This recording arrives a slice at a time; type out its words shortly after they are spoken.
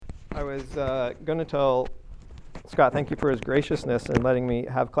I was going to tell Scott, thank you for his graciousness in letting me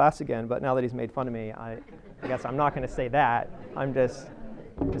have class again, but now that he's made fun of me, I guess I'm not going to say that. I'm just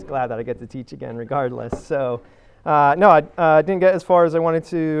glad that I get to teach again regardless. So, no, I didn't get as far as I wanted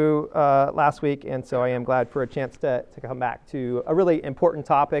to last week, and so I am glad for a chance to come back to a really important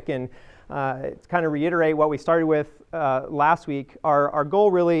topic and to kind of reiterate what we started with last week. Our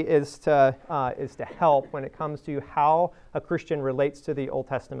goal really is to help when it comes to how a Christian relates to the Old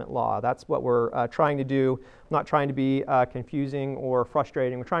Testament law. That's what we're trying to do. I'm not trying to be confusing or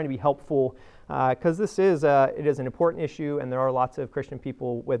frustrating. We're trying to be helpful because it is an important issue, and there are lots of Christian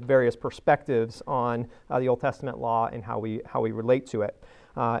people with various perspectives on the Old Testament law and how we relate to it.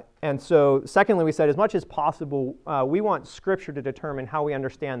 And so, secondly, we said as much as possible, we want Scripture to determine how we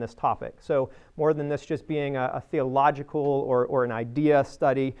understand this topic. So more than this just being a theological or an idea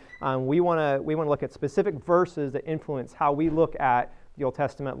study, we want to look at specific verses that influence how we look at the Old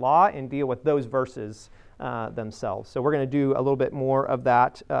Testament law and deal with those verses themselves. So we're going to do a little bit more of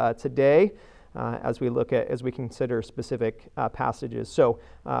that today. As we consider specific passages. So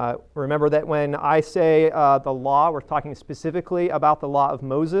remember that when I say the law, we're talking specifically about the law of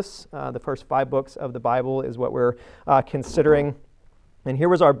Moses. The first 5 books of the Bible is what we're considering. And here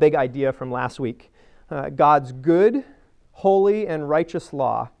was our big idea from last week. God's good, holy, and righteous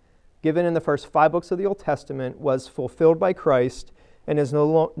law, given in the first 5 books of the Old Testament, was fulfilled by Christ and is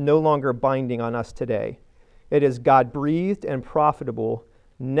no longer binding on us today. It is God-breathed and profitable,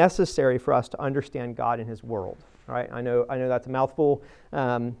 necessary for us to understand God and His world. All right, I know that's a mouthful,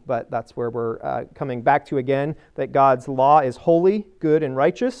 but that's where we're coming back to again, that God's law is holy, good, and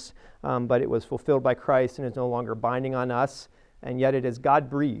righteous, but it was fulfilled by Christ and is no longer binding on us, and yet it is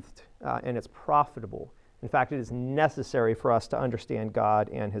God-breathed, and it's profitable. In fact, it is necessary for us to understand God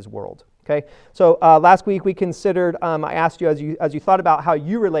and His world. Okay, so last week we considered, I asked you as you thought about how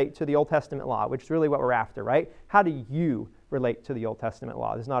you relate to the Old Testament law, which is really what we're after, right? How do you relate to the Old Testament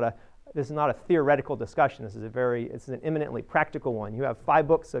law? This is not a theoretical discussion. This is an eminently practical one. You have 5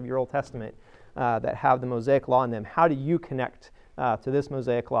 books of your Old Testament that have the Mosaic law in them. How do you connect to this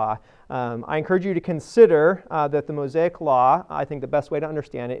Mosaic law? I encourage you to consider that the Mosaic law, I think the best way to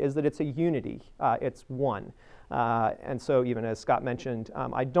understand it is that it's a unity. It's one. And so even as Scott mentioned,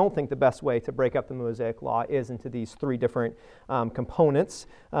 I don't think the best way to break up the Mosaic law is into these 3 different components.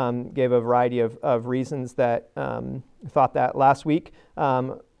 Gave a variety of reasons that thought that last week.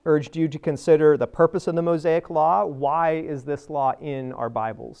 Urged you to consider the purpose of the Mosaic law. Why is this law in our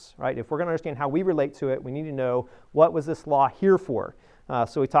Bibles, right? If we're going to understand how we relate to it, we need to know what was this law here for.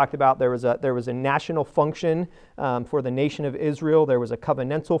 So we talked about there was a national function for the nation of Israel. There was a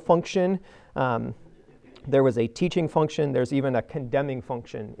covenantal function. There was a teaching function. There's even a condemning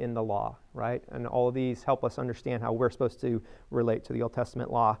function in the law, right? And all of these help us understand how we're supposed to relate to the Old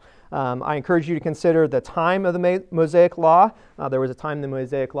Testament law. I encourage you to consider the time of the Mosaic law. There was a time the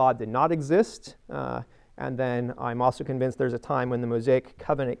Mosaic law did not exist. And then I'm also convinced there's a time when the Mosaic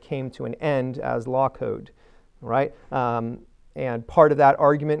covenant came to an end as law code, right? And part of that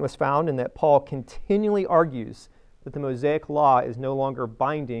argument was found in that Paul continually argues that the Mosaic law is no longer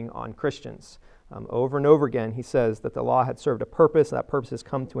binding on Christians. Over and over again, he says that the law had served a purpose, that purpose has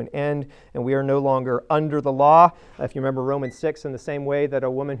come to an end, and we are no longer under the law. If you remember Romans 6, in the same way that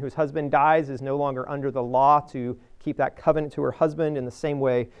a woman whose husband dies is no longer under the law to keep that covenant to her husband, in the same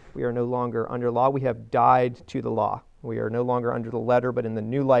way we are no longer under law. We have died to the law. We are no longer under the letter, but in the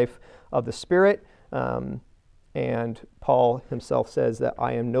new life of the Spirit. And Paul himself says that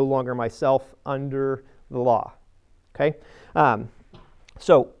I am no longer myself under the law. Okay?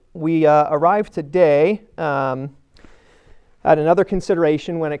 So we arrive today at another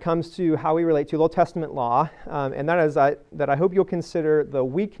consideration when it comes to how we relate to the Old Testament law, and that is that I hope you'll consider the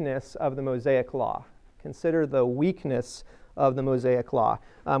weakness of the Mosaic law. Consider the weakness of the Mosaic law.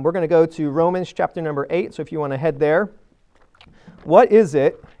 We're going to go to Romans chapter number 8, so if you want to head there. What is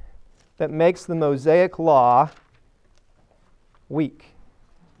it that makes the Mosaic law weak?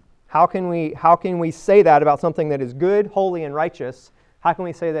 How can we say that about something that is good, holy, and righteous? How can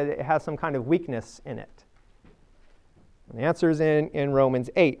we say that it has some kind of weakness in it? And the answer is in Romans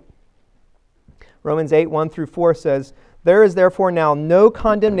 8. Romans 8, 1 through 4 says, "There is therefore now no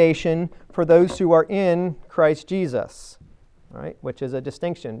condemnation for those who are in Christ Jesus," right? Which is a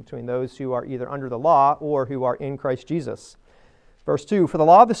distinction between those who are either under the law or who are in Christ Jesus. Verse 2, "For the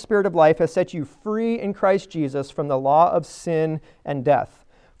law of the Spirit of life has set you free in Christ Jesus from the law of sin and death.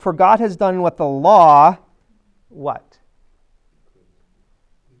 For God has done what the law," what?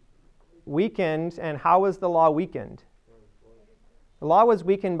 Weakened. And how was the law weakened? The law was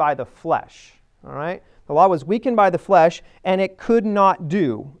weakened by the flesh. All right? The law was weakened by the flesh, and it could not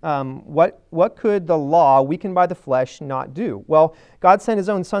do. What could the law, weakened by the flesh, not do? Well, God sent his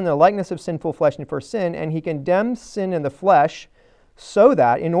own Son in the likeness of sinful flesh and for sin, and he condemned sin in the flesh so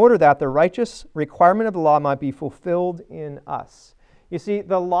that, in order that the righteous requirement of the law might be fulfilled in us. You see,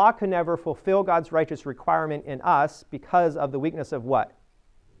 the law could never fulfill God's righteous requirement in us because of the weakness of what?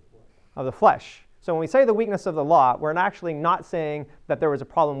 Of the flesh. So when we say the weakness of the law, we're actually not saying that there was a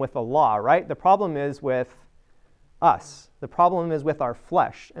problem with the law, right? The problem is with us. The problem is with our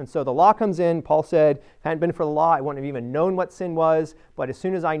flesh. And so the law comes in. Paul said, if it hadn't been for the law, I wouldn't have even known what sin was. But as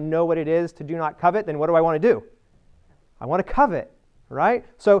soon as I know what it is to do not covet, then what do I want to do? I want to covet, right?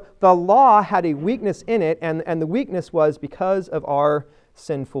 So the law had a weakness in it, and the weakness was because of our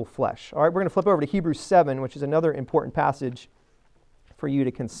sinful flesh. All right, we're going to flip over to Hebrews 7, which is another important passage for you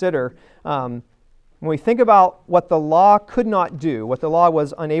to consider. When we think about what the law could not do, what the law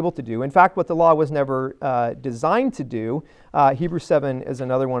was unable to do, in fact, what the law was never designed to do, Hebrews 7 is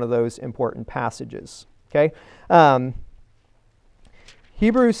another one of those important passages. Okay,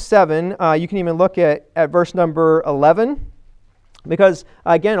 Hebrews 7, you can even look at verse number 11, because,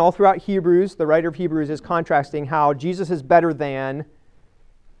 again, all throughout Hebrews, the writer of Hebrews is contrasting how Jesus is better than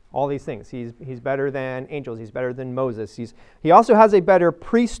all these things. He's better than angels. He's better than Moses. He also has a better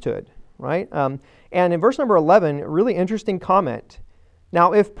priesthood, right? And in verse number 11, a really interesting comment.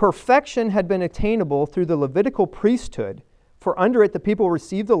 Now, if perfection had been attainable through the Levitical priesthood, for under it the people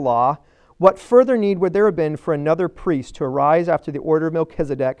received the law, what further need would there have been for another priest to arise after the order of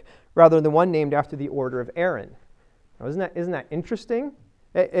Melchizedek rather than one named after the order of Aaron? Now, isn't that interesting?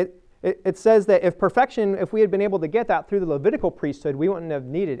 It says that if we had been able to get that through the Levitical priesthood, we wouldn't have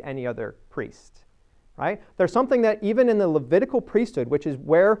needed any other priest. Right? There's something that even in the Levitical priesthood, which is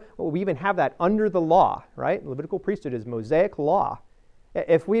where we even have that under the law, right? Levitical priesthood is Mosaic law.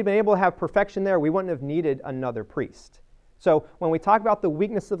 If we'd been able to have perfection there, we wouldn't have needed another priest. So when we talk about the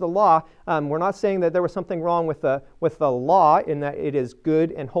weakness of the law, we're not saying that there was something wrong with the law in that it is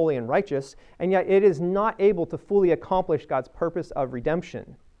good and holy and righteous, and yet it is not able to fully accomplish God's purpose of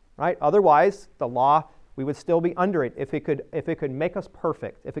redemption. Right? Otherwise, the law, we would still be under it. If it could make us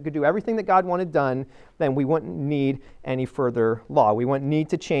perfect, if it could do everything that God wanted done, then we wouldn't need any further law. We wouldn't need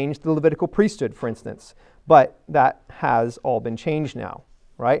to change the Levitical priesthood, for instance. But that has all been changed now,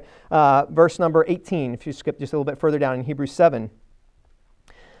 right? Verse number 18, if you skip just a little bit further down in Hebrews 7,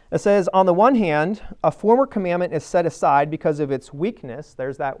 it says, on the one hand, a former commandment is set aside because of its weakness.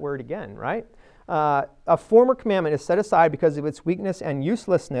 There's that word again, right? A former commandment is set aside because of its weakness and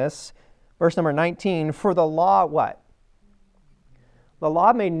uselessness. Verse number 19, for the law, what? The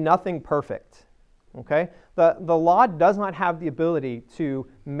law made nothing perfect, okay? The law does not have the ability to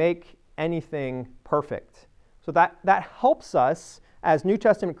make anything perfect. So that helps us as New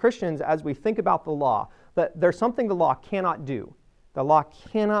Testament Christians as we think about the law, that there's something the law cannot do. The law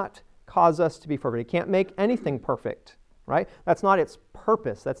cannot cause us to be perfect. It can't make anything perfect, right? That's not its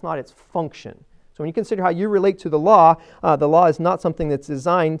purpose. That's not its function. So when you consider how you relate to the law is not something that's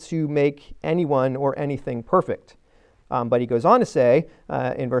designed to make anyone or anything perfect. But he goes on to say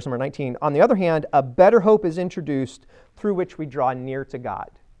in verse number 19, on the other hand, a better hope is introduced through which we draw near to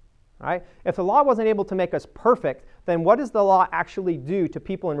God. All right? If the law wasn't able to make us perfect, then what does the law actually do to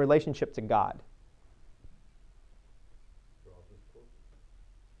people in relationship to God?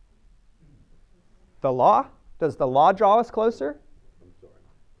 The law? Does the law draw us closer?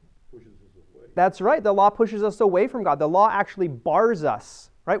 That's right. The law pushes us away from God. The law actually bars us,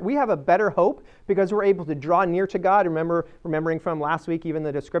 right? We have a better hope because we're able to draw near to God. Remembering from last week, even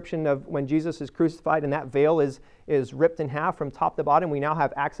the description of when Jesus is crucified and that veil is ripped in half from top to bottom, we now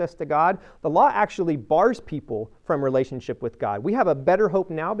have access to God. The law actually bars people from relationship with God. We have a better hope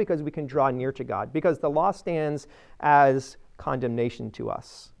now because we can draw near to God, because the law stands as condemnation to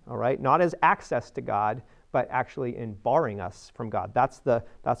us, all right? Not as access to God, but actually in barring us from God.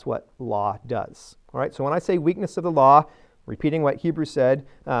 That's what law does. All right. So when I say weakness of the law, repeating what Hebrews said,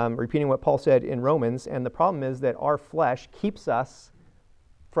 repeating what Paul said in Romans, and the problem is that our flesh keeps us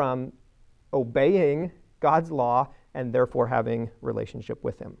from obeying God's law and therefore having relationship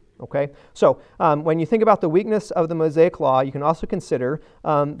with Him. Okay. So when you think about the weakness of the Mosaic law, you can also consider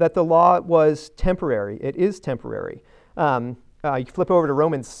that the law was temporary. It is temporary. You flip over to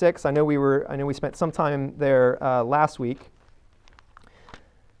Romans 6. I know we spent some time there last week.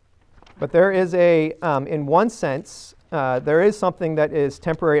 But there is in one sense, there is something that is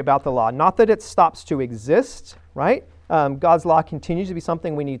temporary about the law. Not that it stops to exist, right? God's law continues to be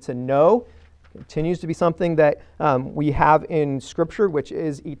something we need to know. Continues to be something that we have in Scripture, which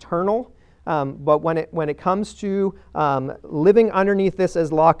is eternal. But when it comes to living underneath this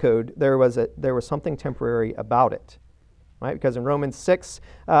as law code, there was something temporary about it, right? Because in Romans 6,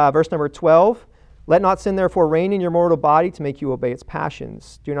 verse number 12, let not sin therefore reign in your mortal body to make you obey its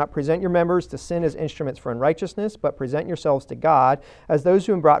passions. Do not present your members to sin as instruments for unrighteousness, but present yourselves to God as those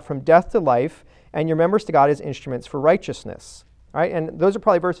who have been brought from death to life, and your members to God as instruments for righteousness. All right, and those are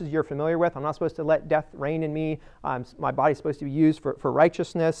probably verses you're familiar with. I'm not supposed to let death reign in me. My body's supposed to be used for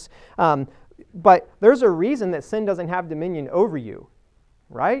righteousness. But there's a reason that sin doesn't have dominion over you,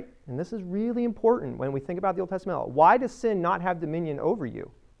 right? And this is really important when we think about the Old Testament law. Why does sin not have dominion over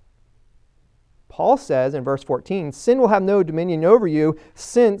you? Paul says in verse 14, sin will have no dominion over you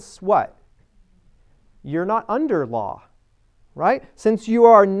since what? You're not under law, right? Since you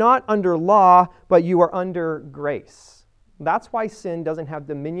are not under law, but you are under grace. That's why sin doesn't have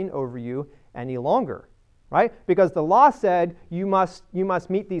dominion over you any longer, right? Because the law said you must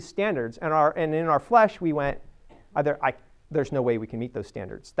meet these standards, and in our flesh we went, there's no way we can meet those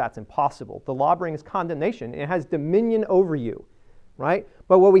standards. That's impossible. The law brings condemnation. It has dominion over you, right?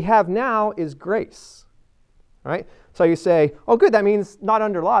 But what we have now is grace, right? So you say, oh good, that means not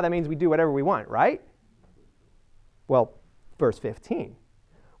under law. That means we do whatever we want, right? Well, verse 15.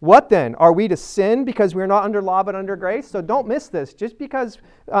 What then? Are we to sin because we're not under law but under grace? So don't miss this. Just because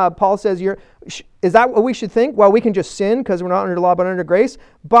Paul says is that what we should think? Well, we can just sin because we're not under law but under grace?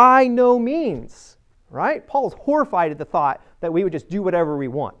 By no means, right? Paul's horrified at the thought that we would just do whatever we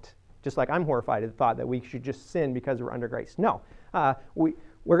want. Just like I'm horrified at the thought that we should just sin because we're under grace. No, we're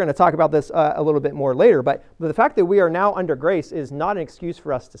going to talk about this a little bit more later, but the fact that we are now under grace is not an excuse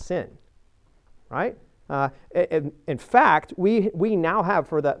for us to sin, right? In fact, we now have,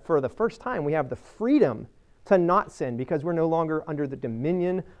 for the first time, we have the freedom to not sin because we're no longer under the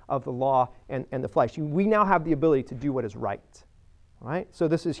dominion of the law and the flesh. We now have the ability to do what is right. Right? So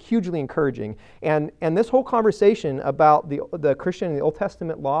this is hugely encouraging. And this whole conversation about the Christian and the Old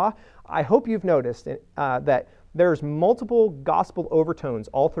Testament law, I hope you've noticed that there's multiple gospel overtones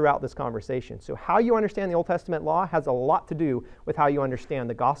all throughout this conversation. So how you understand the Old Testament law has a lot to do with how you understand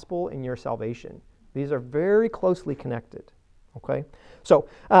the gospel and your salvation. These are very closely connected. Okay? So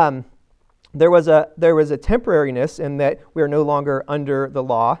there was a temporariness in that we are no longer under the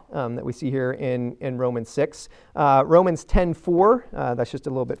law that we see here in Romans 6. Romans 10:4, that's just a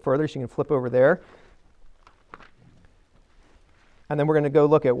little bit further, so you can flip over there. And then we're going to go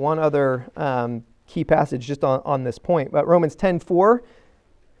look at one other key passage just on this point. But Romans 10:4,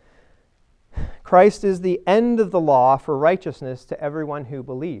 Christ is the end of the law for righteousness to everyone who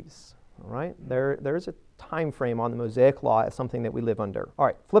believes. All right, there's a time frame on the Mosaic law as something that we live under. All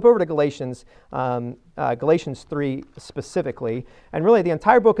right, flip over to Galatians, Galatians 3 specifically, and really the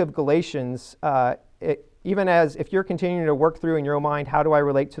entire book of Galatians, even as if you're continuing to work through in your own mind, how do I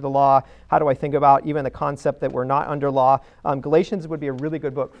relate to the law? How do I think about even the concept that we're not under law? Galatians would be a really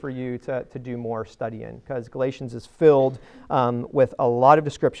good book for you to do more study in, because Galatians is filled with a lot of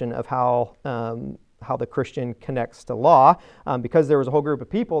description of how the Christian connects to law. Because there was a whole group of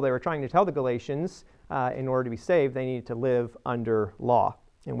people, they were trying to tell the Galatians in order to be saved, they needed to live under law.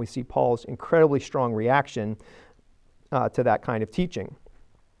 And we see Paul's incredibly strong reaction to that kind of teaching.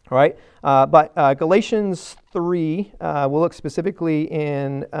 All right, but Galatians 3, we'll look specifically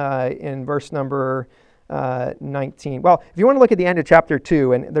in verse number 19. Well, if you want to look at the end of chapter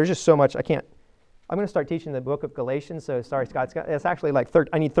 2, and there's just so much, I'm going to start teaching the book of Galatians, so sorry, Scott. It's actually like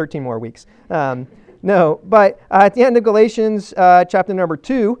I need 13 more weeks. No, but at the end of Galatians chapter number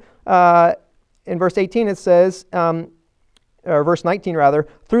 2, in verse 18 it says, or verse 19 rather,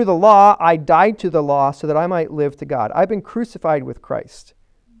 through the law I died to the law so that I might live to God. I've been crucified with Christ.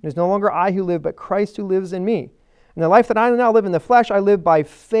 It is no longer I who live, but Christ who lives in me. And the life that I now live in the flesh, I live by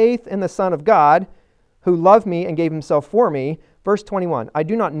faith in the Son of God, who loved me and gave himself for me. Verse 21, I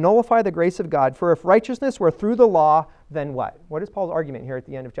do not nullify the grace of God, for if righteousness were through the law, then what? What is Paul's argument here at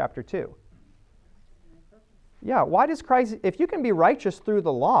the end of chapter 2? Yeah, why does Christ, if you can be righteous through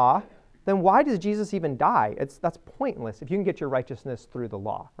the law, then why does Jesus even die? That's pointless if you can get your righteousness through the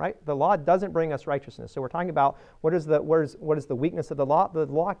law, right? The law doesn't bring us righteousness. So we're talking about what is the weakness of the law? The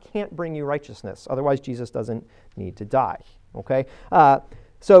law can't bring you righteousness. Otherwise, Jesus doesn't need to die, okay?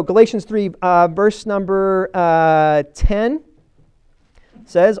 So Galatians 3, verse number 10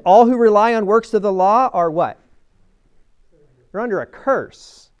 says, all who rely on works of the law are what? They're under a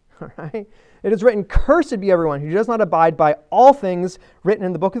curse, all right? It is written, cursed be everyone who does not abide by all things written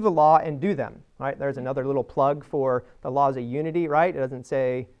in the book of the law and do them. Right? There's another little plug for the laws of unity, right? It doesn't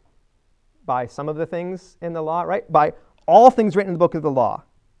say by some of the things in the law, right? By all things written in the book of the law.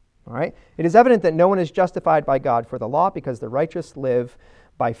 All right? It is evident that no one is justified by God for the law because the righteous live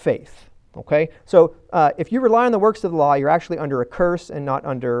by faith. Okay, so if you rely on the works of the law, you're actually under a curse and not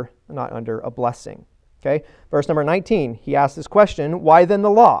under a blessing. Okay, verse number 19, he asks this question, why then the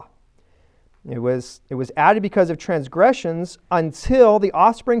law? It was added because of transgressions until the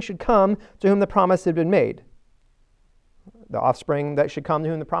offspring should come to whom the promise had been made. The offspring that should come to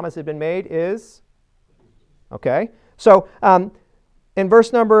whom the promise had been made is, okay. So in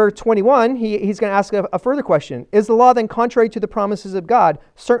verse number 21, he's going to ask a further question. Is the law then contrary to the promises of God?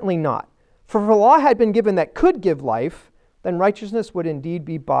 Certainly not. For if a law had been given that could give life, then righteousness would indeed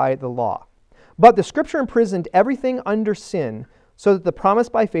be by the law. But the Scripture imprisoned everything under sin, so that the promise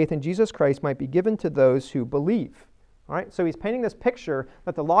by faith in Jesus Christ might be given to those who believe. All right, so he's painting this picture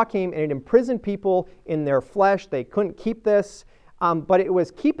that the law came and it imprisoned people in their flesh. They couldn't keep this, but it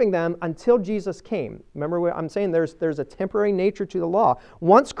was keeping them until Jesus came. Remember what I'm saying? There's a temporary nature to the law.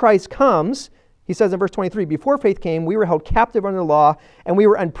 Once Christ comes, he says in verse 23, before faith came, we were held captive under the law, and we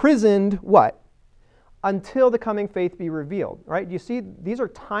were imprisoned, what? Until the coming faith be revealed. Right? You see, these are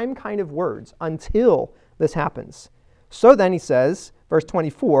time kind of words, until this happens. So then he says, verse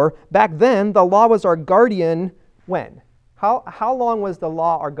 24, back then the law was our guardian when? How long was the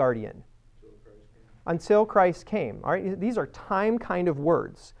law our guardian? Until Christ came. All right, these are time kind of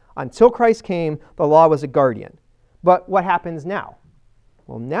words. Until Christ came, the law was a guardian. But what happens now?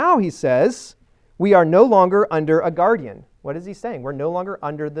 Well, now he says, we are no longer under a guardian. What is he saying? We're no longer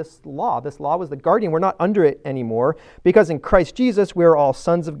under this law. This law was the guardian. We're not under it anymore because in Christ Jesus, we're all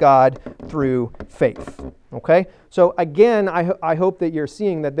sons of God through faith. Okay? So again, I hope that you're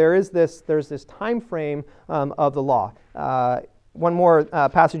seeing that there's this time frame of the law. One more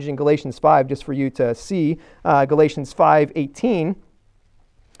passage in Galatians 5 just for you to see. Galatians 5:18.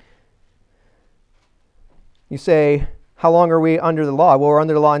 You say, how long are we under the law? Well, we're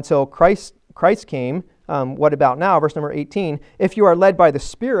under the law until Christ came. What about now? Verse number 18. If you are led by the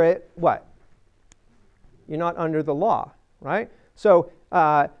Spirit, what? You're not under the law, right? So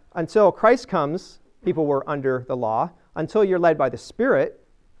until Christ comes, people were under the law. Until you're led by the Spirit,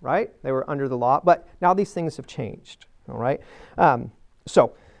 right? They were under the law. But now these things have changed, all right? One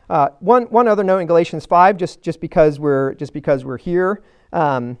other note in Galatians 5, just because we're here.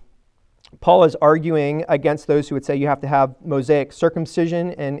 Paul is arguing against those who would say you have to have Mosaic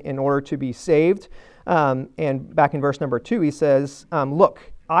circumcision in order to be saved. And back in verse number 2, he says, look,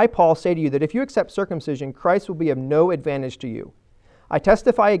 I, Paul, say to you that if you accept circumcision, Christ will be of no advantage to you. I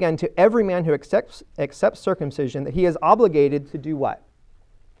testify again to every man who accepts circumcision that he is obligated to do what?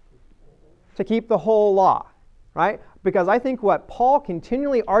 To keep the whole law, right? Because I think what Paul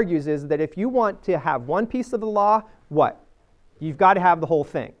continually argues is that if you want to have one piece of the law, what? You've got to have the whole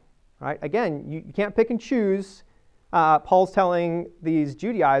thing, right? Again, you can't pick and choose. Paul's telling these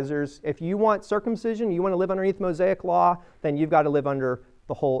Judaizers, if you want circumcision, you want to live underneath Mosaic law, then you've got to live under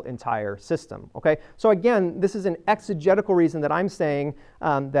the whole entire system. Okay? So again, this is an exegetical reason that I'm saying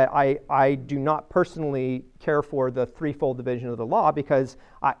that I do not personally care for the threefold division of the law because,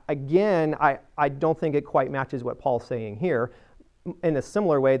 I don't think it quite matches what Paul's saying here. In a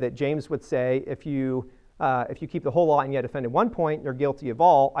similar way that James would say, if you keep the whole law and yet offend at one point, you're guilty of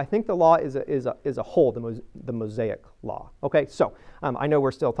all. I think the law is a whole, the Mosaic law. Okay, so I know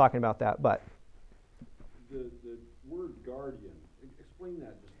we're still talking about that, but the word guardian. Explain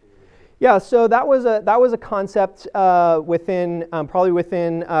that just a little bit. Yeah, so that was a concept within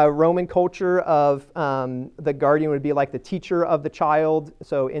Roman culture of the guardian would be like the teacher of the child.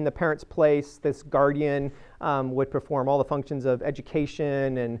 So in the parent's place, this guardian would perform all the functions of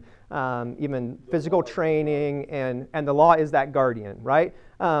education and even physical training, and the law is that guardian, right?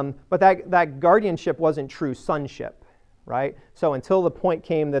 But that guardianship wasn't true sonship, right? So until the point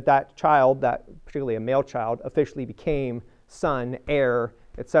came that child, that particularly a male child, officially became son, heir,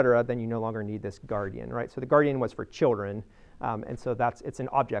 etc., then you no longer need this guardian, right? So the guardian was for children, and so it's an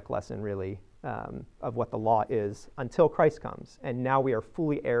object lesson, really, of what the law is until Christ comes. And now we are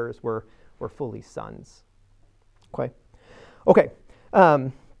fully heirs, we're fully sons. Okay.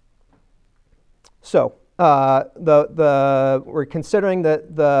 So we're considering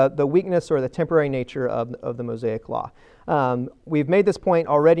the weakness or the temporary nature of the Mosaic law. We've made this point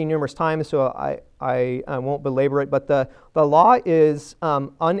already numerous times, so I won't belabor it, but the law is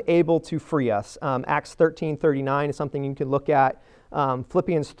unable to free us. Acts 13:39 is something you can look at.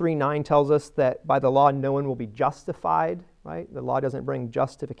 Philippians 3:9 tells us that by the law no one will be justified, right? The law doesn't bring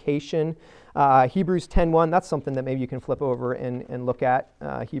justification. Hebrews 10:1, that's something that maybe you can flip over and look at.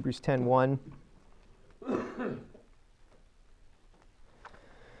 Hebrews 10:1.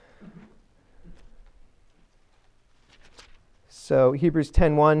 So Hebrews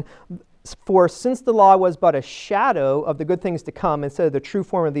 10:1, For since the law was but a shadow of the good things to come instead of the true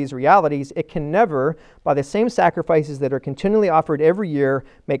form of these realities, it can never, by the same sacrifices that are continually offered every year,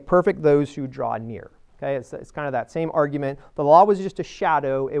 make perfect those who draw near. Okay, it's kind of that same argument. The law was just a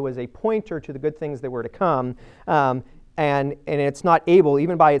shadow. It was a pointer to the good things that were to come. And it's not able,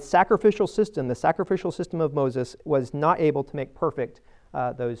 even by its sacrificial system, the sacrificial system of Moses was not able to make perfect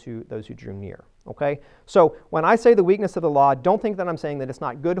those who drew near. Okay? So when I say the weakness of the law, don't think that I'm saying that it's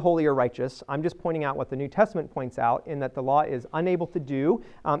not good, holy, or righteous. I'm just pointing out what the New Testament points out in that the law is unable to do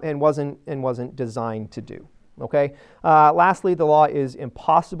and wasn't designed to do. Okay. Lastly, the law is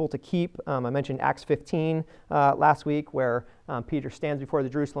impossible to keep. I mentioned Acts 15 last week, where Peter stands before the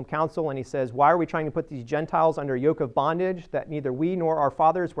Jerusalem council and he says, "Why are we trying to put these Gentiles under a yoke of bondage that neither we nor our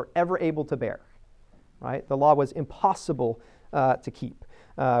fathers were ever able to bear?" Right? The law was impossible to keep.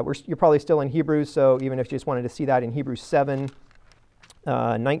 You're probably still in Hebrews, so even if you just wanted to see that in Hebrews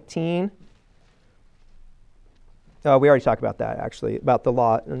 7:19. We already talked about that, actually, about the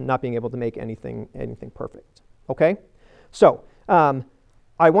law not being able to make anything perfect. Okay? So, I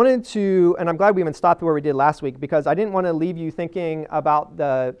wanted to, and I'm glad we even stopped where we did last week, because I didn't want to leave you thinking about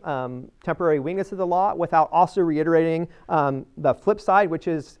the temporary weakness of the law without also reiterating the flip side, which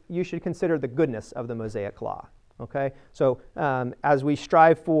is you should consider the goodness of the Mosaic law. Okay, so as we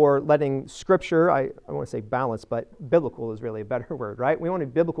strive for letting Scripture, I want to say balance, but biblical is really a better word, right? We want to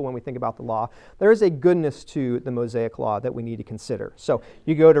be biblical when we think about the law. There is a goodness to the Mosaic law that we need to consider. So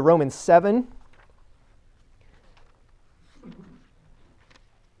you go to Romans 7.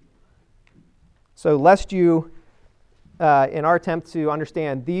 So lest you, in our attempt to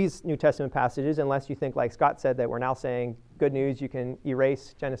understand these New Testament passages, unless you think, like Scott said, that we're now saying, good news, you can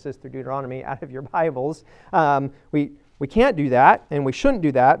erase Genesis through Deuteronomy out of your Bibles. We can't do that, and we shouldn't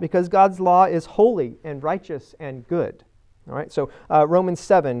do that, because God's law is holy and righteous and good. All right, so Romans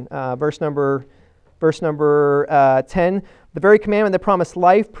 7, verse number 10, "The very commandment that promised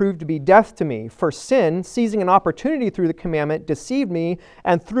life proved to be death to me. For sin, seizing an opportunity through the commandment, deceived me,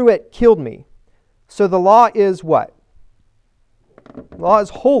 and through it killed me. So the law is what? The law is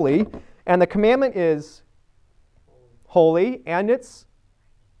holy, and the commandment is holy, and it's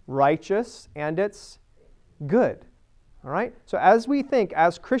righteous, and it's good." All right? So as we think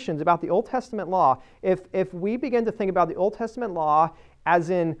as Christians about the Old Testament law, if we begin to think about the Old Testament law as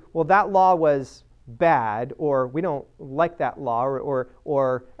in, well, that law was bad, or we don't like that law,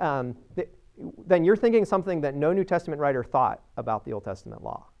 then you're thinking something that no New Testament writer thought about the Old Testament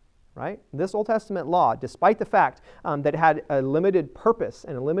law. Right? This Old Testament law, despite the fact that it had a limited purpose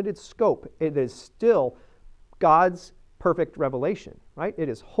and a limited scope, it is still God's perfect revelation. Right? It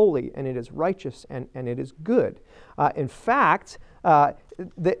is holy, and it is righteous, and it is good. In fact,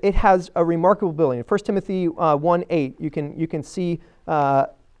 it has a remarkable ability. In 1 Timothy 1:8, you can see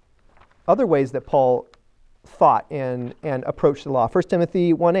other ways that Paul thought and approached the law. 1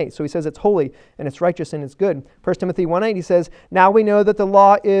 Timothy 1:8, so he says it's holy and it's righteous and it's good. 1 Timothy 1:8, he says, "Now we know that the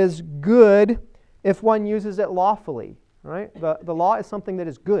law is good if one uses it lawfully." Right? The law is something that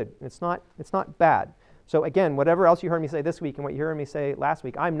is good. It's not bad. So again, whatever else you heard me say this week and what you heard me say last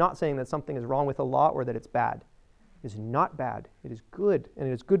week, I'm not saying that something is wrong with the law or that it's bad. It is not bad. It is good, and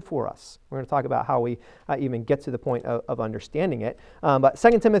it is good for us. We're going to talk about how we even get to the point of understanding it. But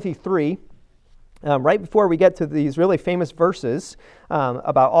 2 Timothy 3, right before we get to these really famous verses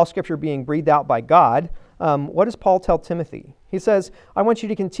about all Scripture being breathed out by God, what does Paul tell Timothy? He says, "I want you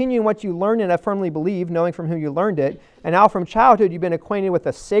to continue in what you learned and have firmly believed, knowing from whom you learned it. And now from childhood you've been acquainted with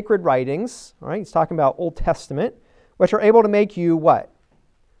the sacred writings." All right, he's talking about Old Testament, "which are able to make you" what?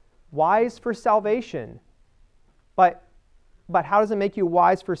 "Wise for salvation." But how does it make you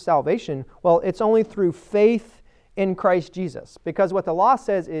wise for salvation? Well, it's only through faith in Christ Jesus. Because what the law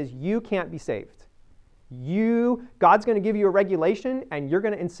says is you can't be saved. God's going to give you a regulation, and you're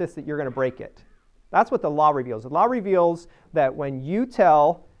going to insist that you're going to break it. That's what the law reveals. The law reveals that when you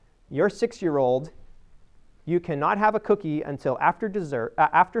tell your 6-year-old you cannot have a cookie until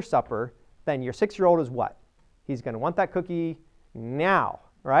after supper, then your 6-year-old is what? He's going to want that cookie now,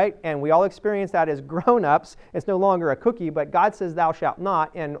 right? And we all experience that as grown-ups. It's no longer a cookie, but God says thou shalt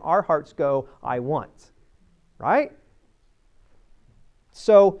not, and our hearts go, I want, right?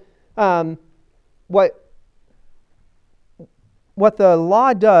 So what the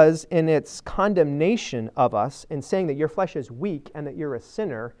law does in its condemnation of us in saying that your flesh is weak and that you're a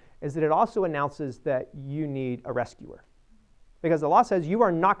sinner is that it also announces that you need a rescuer. Because the law says you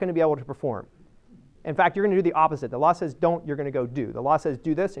are not going to be able to perform. In fact, you're going to do the opposite. The law says don't, you're going to go do. The law says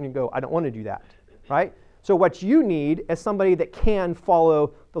do this, and you go, I don't want to do that, right? So what you need is somebody that can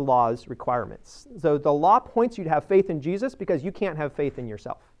follow the law's requirements. So the law points you to have faith in Jesus because you can't have faith in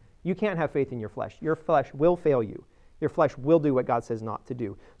yourself. You can't have faith in your flesh. Your flesh will fail you. Your flesh will do what God says not to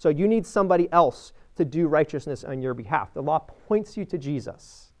do. So you need somebody else to do righteousness on your behalf. The law points you to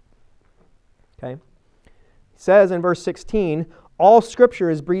Jesus. Okay? He says in verse 16, all Scripture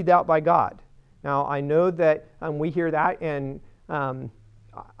is breathed out by God. Now, I know that we hear that, and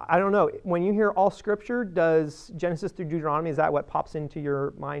I don't know. When you hear all Scripture, does Genesis through Deuteronomy, is that what pops into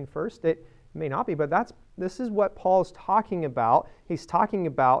your mind first? It may not be, but this is what Paul's talking about. He's talking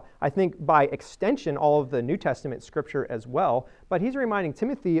about, I think, by extension, all of the New Testament Scripture as well. But he's reminding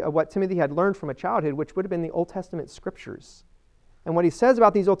Timothy of what Timothy had learned from a childhood, which would have been the Old Testament Scriptures. And what he says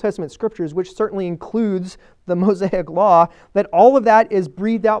about these Old Testament Scriptures, which certainly includes the Mosaic Law, that all of that is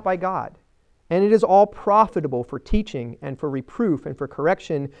breathed out by God. And it is all profitable for teaching and for reproof and for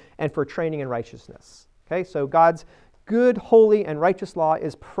correction and for training in righteousness. Okay, so God's good, holy, and righteous law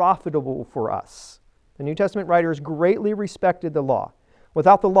is profitable for us. The New Testament writers greatly respected the law.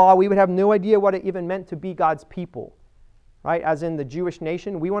 Without the law, we would have no idea what it even meant to be God's people. Right? As in the Jewish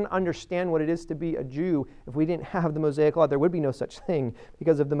nation, we want to understand what it is to be a Jew. If we didn't have the Mosaic law, there would be no such thing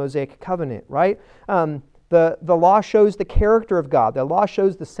because of the Mosaic covenant, right? The law shows the character of God. The law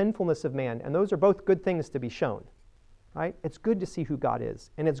shows the sinfulness of man, and those are both good things to be shown, right? It's good to see who God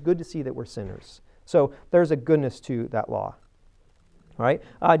is, and it's good to see that we're sinners. So there's a goodness to that law, all right?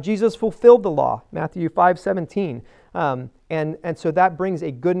 Jesus fulfilled the law, Matthew 5:17, and so that brings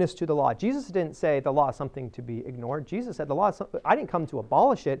a goodness to the law. Jesus didn't say the law is something to be ignored. Jesus said the law is something, I didn't come to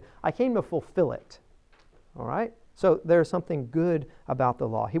abolish it. I came to fulfill it, all right? So there's something good about the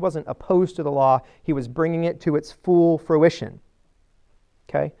law. He wasn't opposed to the law. He was bringing it to its full fruition.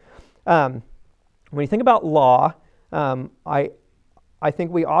 Okay? When you think about law, I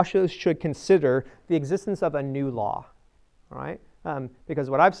think we also should consider the existence of a new law. All right? Because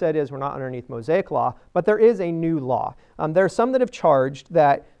what I've said is we're not underneath Mosaic law, but there is a new law. There are some that have charged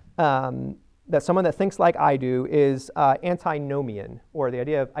that someone that thinks like I do is antinomian, or the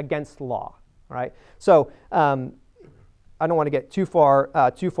idea of against law. All right? So I don't want to get too far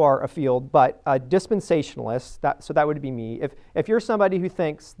afield, but dispensationalists, that would be me. If you're somebody who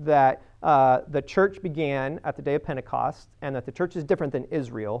thinks that the church began at the day of Pentecost and that the church is different than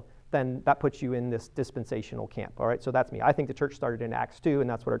Israel, then that puts you in this dispensational camp, all right? So that's me. I think the church started in Acts 2, and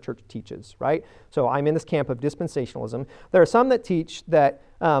that's what our church teaches, right? So I'm in this camp of dispensationalism. There are some that teach that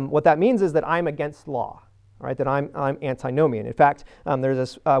what that means is that I'm against law, right? That I'm antinomian. In fact, there's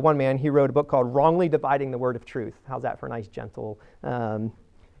this one man, he wrote a book called Wrongly Dividing the Word of Truth. How's that for a nice, gentle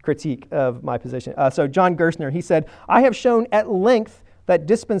critique of my position? So John Gerstner, he said, I have shown at length that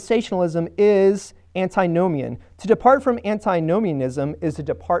dispensationalism is antinomian. To depart from antinomianism is to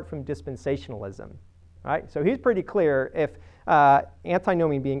depart from dispensationalism, right? So he's pretty clear if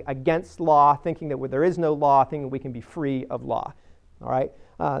antinomian being against law, thinking that there is no law, thinking we can be free of law, all right?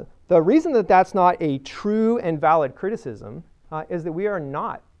 The reason that that's not a true and valid criticism is that we are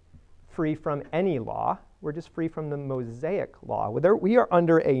not free from any law. We're just free from the Mosaic law. We are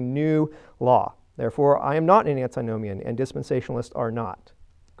under a new law. Therefore, I am not an antinomian, and dispensationalists are not.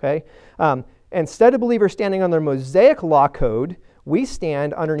 Okay? Instead of believers standing under Mosaic law code, we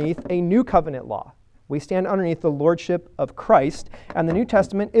stand underneath a new covenant law. We stand underneath the lordship of Christ, and the New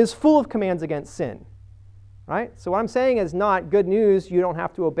Testament is full of commands against sin. Right? So what I'm saying is not good news. You don't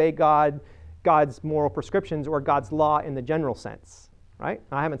have to obey God's moral prescriptions or God's law in the general sense. Right?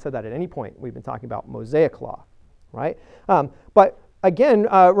 I haven't said that at any point. We've been talking about Mosaic law. Right? But again,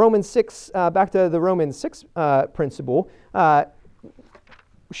 Romans 6, back to the Romans 6 principle,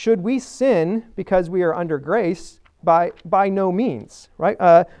 should we sin because we are under grace? By no means.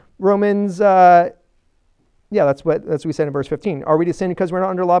 Right? Romans... that's what we said in verse 15. Are we to sin because we're not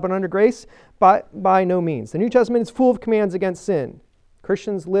under law but under grace? By no means. The New Testament is full of commands against sin.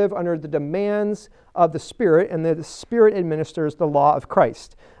 Christians live under the demands of the Spirit, and the Spirit administers the law of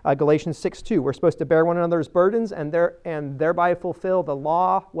Christ. Galatians 6:2. We're supposed to bear one another's burdens and thereby fulfill the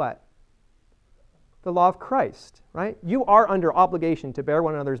law, what? The law of Christ, right? You are under obligation to bear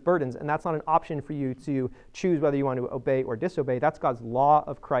one another's burdens, and that's not an option for you to choose whether you want to obey or disobey. That's God's law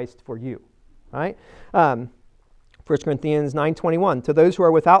of Christ for you, right? 1 Corinthians 9:21, to those who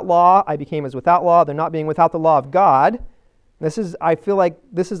are without law, I became as without law. They're not being without the law of God. I feel like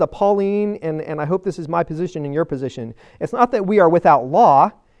this is a Pauline, and I hope this is my position and your position. It's not that we are without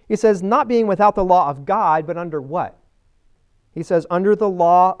law. He says not being without the law of God, but under what? He says under the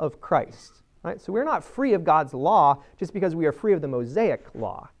law of Christ. Right? So we're not free of God's law just because we are free of the Mosaic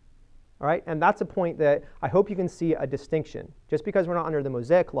law. All right? And that's a point that I hope you can see a distinction. Just because we're not under the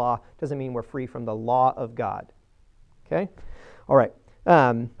Mosaic law doesn't mean we're free from the law of God. Okay? All right.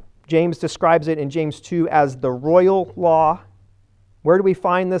 James describes it in James 2 as the royal law. Where do we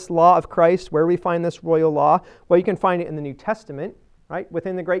find this law of Christ? Where do we find this royal law? Well, you can find it in the New Testament, right?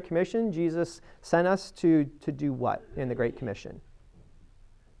 Within the Great Commission, Jesus sent us to do what in the Great Commission?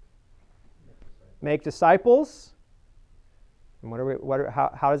 Make disciples. And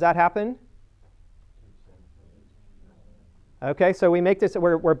how does that happen? Okay, so we make this.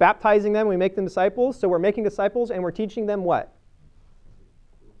 We're baptizing them. We make them disciples. So we're making disciples, and we're teaching them what?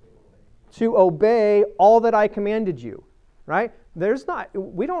 To obey all that I commanded you. Right?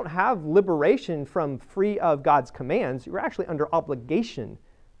 We don't have liberation from free of God's commands. You're actually under obligation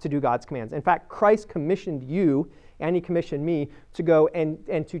to do God's commands. In fact, Christ commissioned you and he commissioned me to go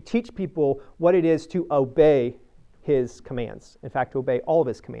and to teach people what it is to obey his commands. In fact, to obey all of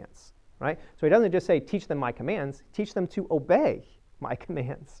his commands. Right? So he doesn't just say, teach them my commands, teach them to obey my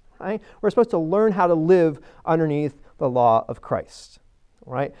commands. Right? We're supposed to learn how to live underneath the law of Christ.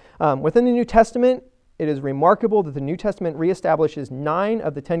 Right? Within the New Testament, it is remarkable that the New Testament reestablishes 9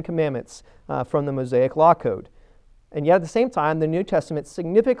 of the 10 commandments from the Mosaic Law Code. And yet at the same time, the New Testament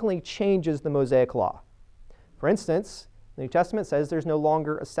significantly changes the Mosaic Law. For instance, the New Testament says there's no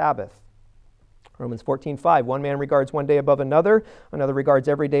longer a Sabbath. Romans 14:5, one man regards one day above another regards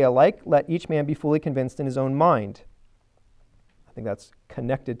every day alike. Let each man be fully convinced in his own mind. I think that's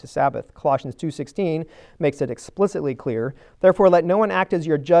connected to Sabbath. Colossians 2:16 makes it explicitly clear. Therefore, let no one act as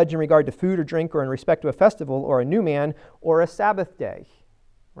your judge in regard to food or drink or in respect to a festival or a new man or a Sabbath day.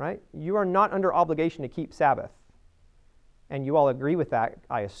 Right? You are not under obligation to keep Sabbath. And you all agree with that,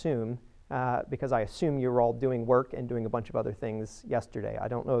 I assume, because I assume you were all doing work and doing a bunch of other things yesterday. I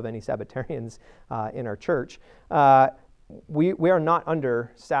don't know of any Sabbatarians in our church. We are not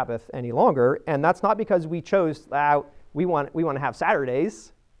under Sabbath any longer, and that's not because we chose we want to have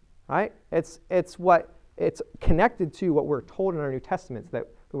Saturdays, right? It's connected to what we're told in our New Testaments, that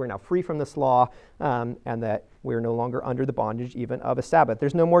we're now free from this law and that we're no longer under the bondage even of a Sabbath.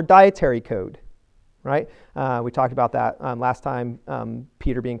 There's no more dietary code, right? We talked about that last time,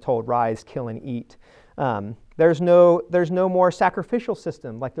 Peter being told, rise, kill, and eat. There's no more sacrificial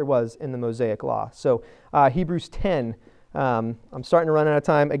system like there was in the Mosaic Law. So Hebrews 10, I'm starting to run out of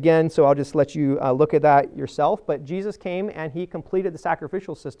time again, so I'll just let you look at that yourself. But Jesus came and he completed the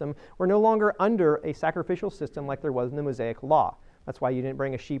sacrificial system. We're no longer under a sacrificial system like there was in the Mosaic Law. That's why you didn't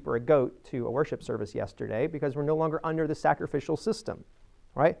bring a sheep or a goat to a worship service yesterday, because we're no longer under the sacrificial system.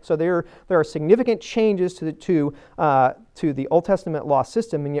 Right? So there are significant changes to the Old Testament law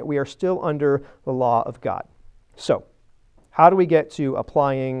system, and yet we are still under the law of God. So, how do we get to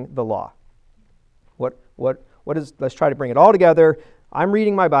applying the law? Let's try to bring it all together. I'm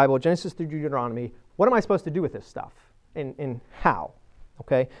reading my Bible, Genesis through Deuteronomy. What am I supposed to do with this stuff? And how?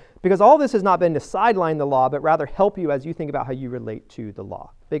 Okay? Because all this has not been to sideline the law, but rather help you as you think about how you relate to the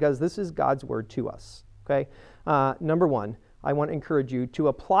law. Because this is God's word to us. Okay? Number one, I want to encourage you to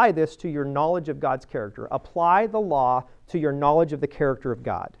apply this to your knowledge of God's character. Apply the law to your knowledge of the character of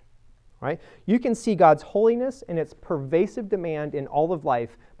God. Right? You can see God's holiness and its pervasive demand in all of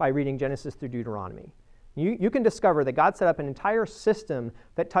life by reading Genesis through Deuteronomy. You can discover that God set up an entire system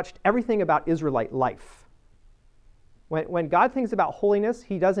that touched everything about Israelite life. When God thinks about holiness,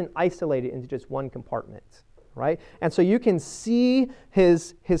 he doesn't isolate it into just one compartment. Right? And so you can see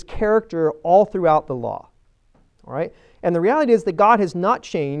his character all throughout the law. All right? And the reality is that God has not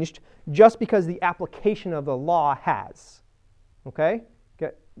changed just because the application of the law has. Okay?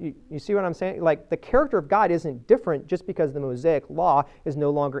 You see what I'm saying? Like, the character of God isn't different just because the Mosaic law is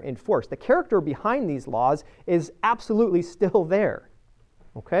no longer enforced. The character behind these laws is absolutely still there.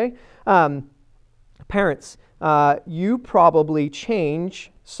 Okay? Parents, you probably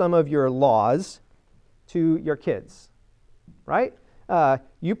change some of your laws to your kids, right?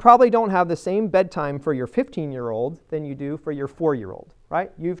 You probably don't have the same bedtime for your 15-year-old than you do for your 4-year-old,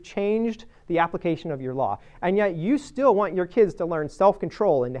 right? You've changed the application of your law. And yet you still want your kids to learn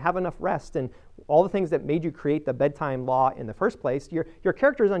self-control and to have enough rest and all the things that made you create the bedtime law in the first place. Your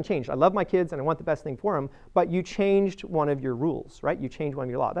character is unchanged. I love my kids and I want the best thing for them, but you changed one of your rules, right? You changed one of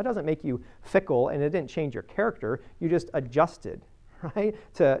your laws. That doesn't make you fickle, and it didn't change your character. You just adjusted, right,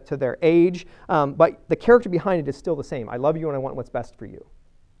 to their age. But the character behind it is still the same. I love you and I want what's best for you.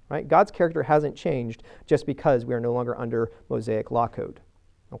 Right? God's character hasn't changed just because we are no longer under Mosaic law code.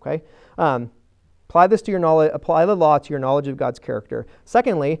 Okay? Apply this to your knowledge. Apply the law to your knowledge of God's character.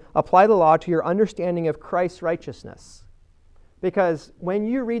 Secondly, apply the law to your understanding of Christ's righteousness. Because when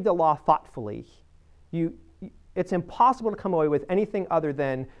you read the law thoughtfully, it's impossible to come away with anything other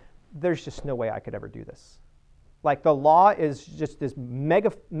than there's just no way I could ever do this. Like, the law is just this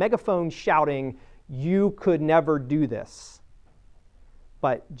megaphone shouting, you could never do this.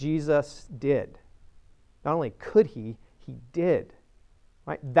 But Jesus did. Not only could he did.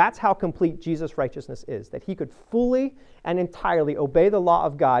 Right? That's how complete Jesus' righteousness is, that he could fully and entirely obey the law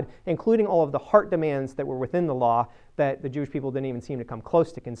of God, including all of the heart demands that were within the law that the Jewish people didn't even seem to come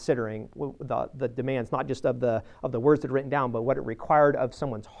close to considering, the demands, not just of the words that are written down, but what it required of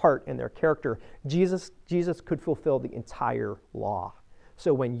someone's heart and their character. Jesus could fulfill the entire law.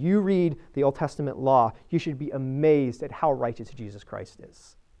 So when you read the Old Testament law, you should be amazed at how righteous Jesus Christ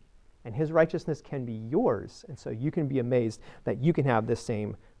is. And his righteousness can be yours, and so you can be amazed that you can have this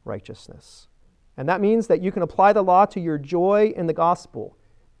same righteousness. And that means that you can apply the law to your joy in the gospel,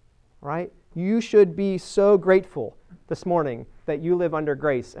 right? You should be so grateful this morning that you live under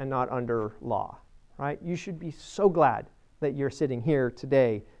grace and not under law, right? You should be so glad that you're sitting here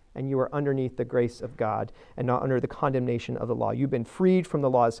today and you are underneath the grace of God and not under the condemnation of the law. You've been freed from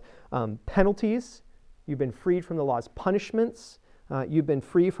the law's penalties. You've been freed from the law's punishments. You've been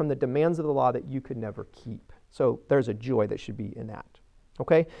free from the demands of the law that you could never keep. So there's a joy that should be in that.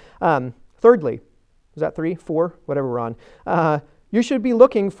 Okay? Thirdly, is that 3, 4, whatever we're on? You should be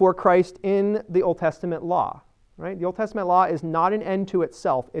looking for Christ in the Old Testament law. Right? The Old Testament law is not an end to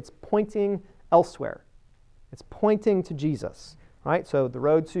itself. It's pointing elsewhere. It's pointing to Jesus. Right? So the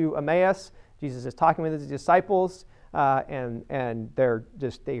road to Emmaus, Jesus is talking with his disciples, and they're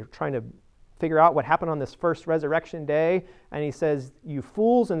trying to figure out what happened on this first resurrection day. And he says, "You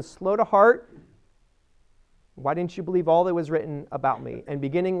fools and slow to heart, why didn't you believe all that was written about me?" And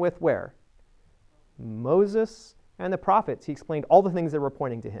beginning with where? Moses and the prophets. He explained all the things that were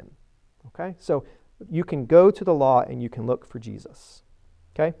pointing to him. Okay? So you can go to the law and you can look for Jesus.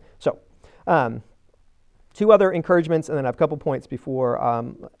 Okay? So, 2 other encouragements, and then I have a couple points before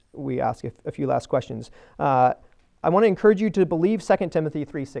we ask a few last questions. I want to encourage you to believe 2 Timothy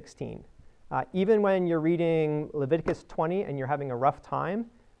 3:16. Even when you're reading Leviticus 20 and you're having a rough time,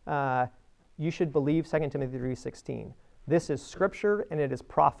 you should believe 2 Timothy 3:16. This is scripture and it is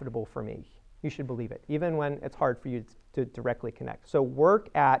profitable for me. You should believe it, even when it's hard for you to directly connect. So work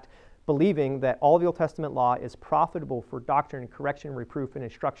at believing that all the Old Testament law is profitable for doctrine, correction, reproof, and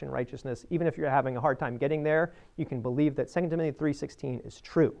instruction, righteousness. Even if you're having a hard time getting there, you can believe that 2 Timothy 3:16 is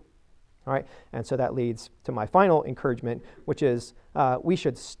true. All right, and so that leads to my final encouragement, which is we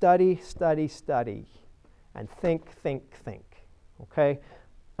should study, and think. Okay,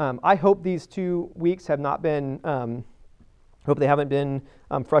 I hope these 2 weeks have not been, hope they haven't been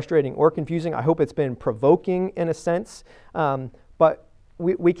frustrating or confusing. I hope it's been provoking in a sense, but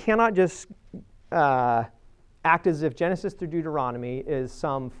we cannot just act as if Genesis through Deuteronomy is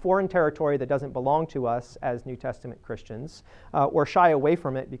some foreign territory that doesn't belong to us as New Testament Christians, or shy away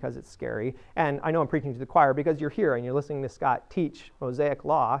from it because it's scary. And I know I'm preaching to the choir because you're here and you're listening to Scott teach Mosaic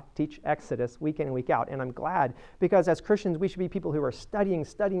law, teach Exodus week in and week out. And I'm glad, because as Christians, we should be people who are studying,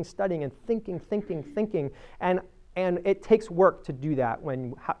 and thinking. And it takes work to do that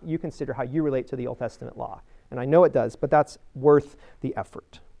when you consider how you relate to the Old Testament law. And I know it does, but that's worth the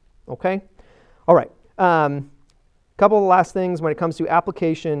effort. Okay? All right. Couple of last things when it comes to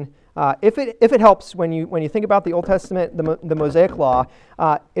application. If it helps when you think about the Old Testament, the Mosaic Law,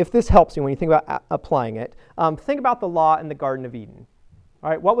 if this helps you when you think about applying it, think about the law in the Garden of Eden. All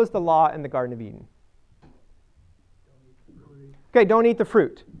right, what was the law in the Garden of Eden? Okay, don't eat the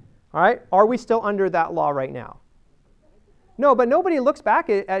fruit. All right, are we still under that law right now? No, but nobody looks back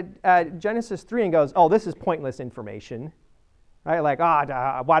at Genesis 3 and goes, "Oh, this is pointless information." Right? Like,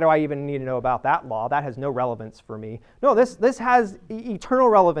 why do I even need to know about that law? That has no relevance for me. No, this has eternal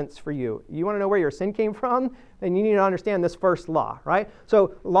relevance for you. You want to know where your sin came from? Then you need to understand this first law, right?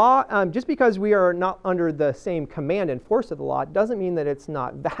 So law, just because we are not under the same command and force of the law, doesn't mean that it's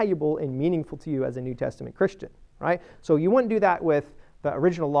not valuable and meaningful to you as a New Testament Christian, right? So you wouldn't do that with the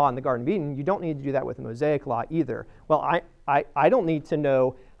original law in the Garden of Eden. You don't need to do that with the Mosaic law either. Well, I don't need to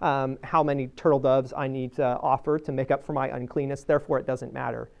know how many turtle doves I need to offer to make up for my uncleanness, therefore it doesn't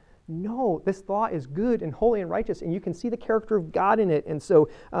matter. No, this law is good and holy and righteous, and you can see the character of God in it, and so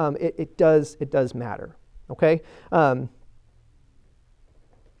it does matter. Okay?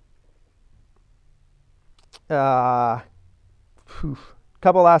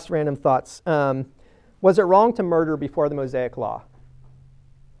 Couple last random thoughts. Was it wrong to murder before the Mosaic law?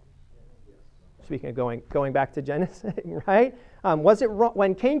 Speaking of going back to Genesis, right? Was it wrong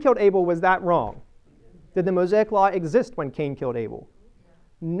when Cain killed Abel? Was that wrong? Did the Mosaic law exist when Cain killed Abel?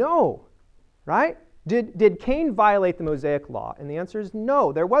 No, right? Did Cain violate the Mosaic law? And the answer is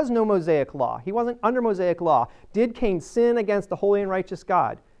no. There was no Mosaic law. He wasn't under Mosaic law. Did Cain sin against the holy and righteous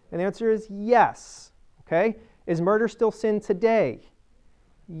God? And the answer is yes. Okay? Is murder still sin today?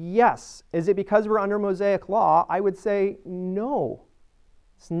 Yes. Is it because we're under Mosaic law? I would say no.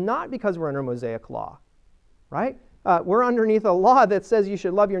 It's not because we're under Mosaic law, right? We're underneath a law that says you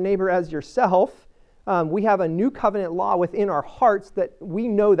should love your neighbor as yourself. We have a new covenant law within our hearts that we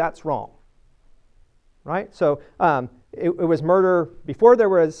know that's wrong. Right? So it was murder before there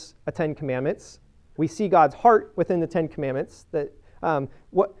was a Ten Commandments. We see God's heart within the Ten Commandments. That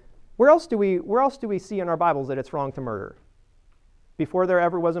where else do we see in our Bibles that it's wrong to murder? Before there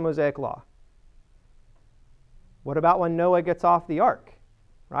ever was a Mosaic law. What about when Noah gets off the ark?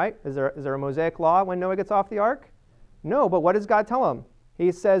 Right? Is there a Mosaic law when Noah gets off the ark? No, but what does God tell him?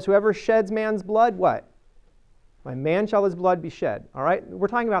 He says, whoever sheds man's blood, what? By man shall his blood be shed. All right? We're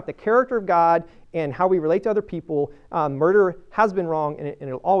talking about the character of God and how we relate to other people. Murder has been wrong, and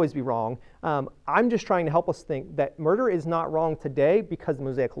it'll always be wrong. I'm just trying to help us think that murder is not wrong today because the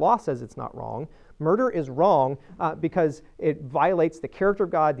Mosaic law says it's not wrong. Murder is wrong because it violates the character of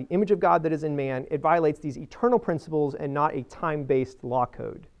God, the image of God that is in man. It violates these eternal principles and not a time-based law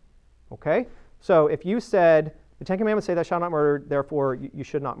code. Okay? So if you said, the Ten Commandments say thou shalt not murder, therefore you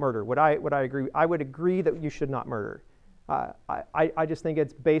should not murder. Would I agree? I would agree that you should not murder. I just think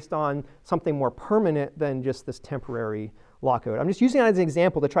it's based on something more permanent than just this temporary law code. I'm just using that as an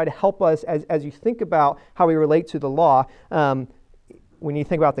example to try to help us as you think about how we relate to the law. When you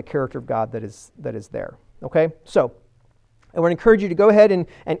think about the character of God that is there. Okay? So I want to encourage you to go ahead and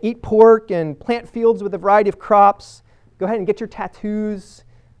eat pork and plant fields with a variety of crops. Go ahead and get your tattoos.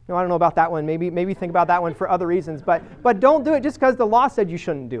 No, I don't know about that one. Maybe think about that one for other reasons. But don't do it just because the law said you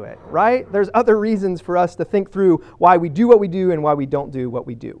shouldn't do it, right? There's other reasons for us to think through why we do what we do and why we don't do what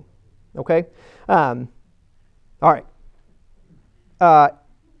we do. Okay? All right.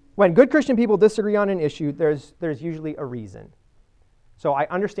 When good Christian people disagree on an issue, there's usually a reason. So I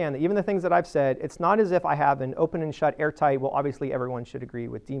understand that even the things that I've said, it's not as if I have an open and shut, airtight, well, obviously everyone should agree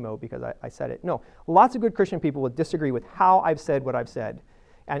with Demo because I said it. No, lots of good Christian people would disagree with how I've said what I've said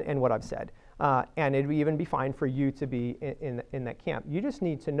and what I've said. And it would even be fine for you to be in that camp. You just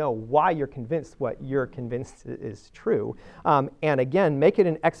need to know why you're convinced what you're convinced is true. And again, make it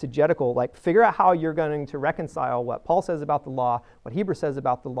an exegetical, like figure out how you're going to reconcile what Paul says about the law, what Hebrews says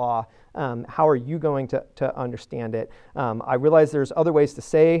about the law. How are you going to understand it? I realize there's other ways to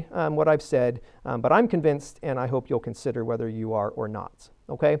say what I've said, but I'm convinced, and I hope you'll consider whether you are or not.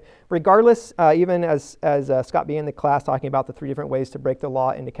 Okay? Regardless, even as Scott began the class talking about the 3 different ways to break the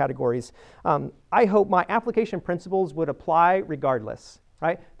law into categories, I hope my application principles would apply regardless,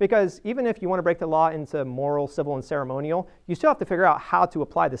 right? Because even if you want to break the law into moral, civil, and ceremonial, you still have to figure out how to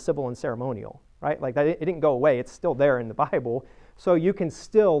apply the civil and ceremonial, right? Like that, it didn't go away. It's still there in the Bible. So you can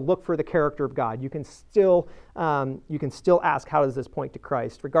still look for the character of God. You can still ask, how does this point to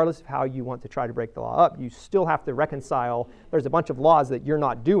Christ? Regardless of how you want to try to break the law up, you still have to reconcile. There's a bunch of laws that you're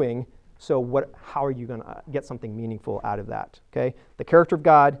not doing, so how are you going to get something meaningful out of that? Okay, the character of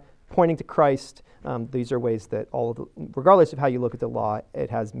God, pointing to Christ. These are ways that regardless of how you look at the law,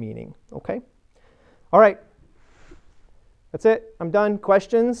 it has meaning. Okay, all right. That's it. I'm done.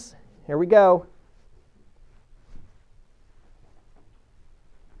 Questions? Here we go.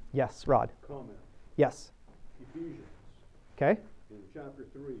 Yes, Rod. Comment. Yes. Ephesians. Okay. In chapter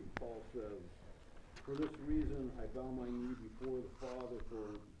 3, Paul says, "For this reason I bow my knee before the Father,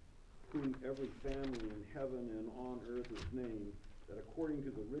 for whom every family in heaven and on earth is named, that according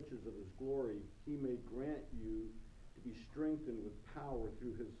to the riches of his glory he may grant you to be strengthened with power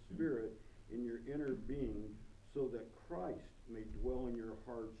through his Spirit in your inner being, so that Christ may dwell in your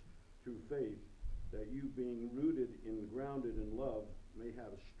hearts through faith, that you being rooted and grounded in love may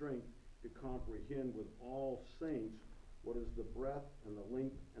have strength to comprehend with all saints what is the breadth and the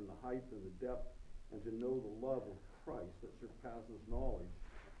length and the height and the depth, and to know the love of Christ that surpasses knowledge."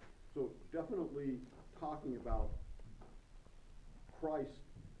 So definitely talking about Christ,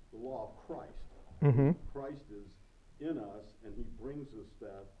 the law of Christ. Mm-hmm. Christ is in us, and he brings us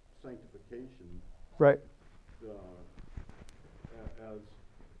that sanctification. Right.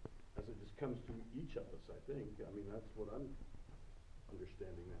 As it just comes to each of us, I think. I mean, that's what I'm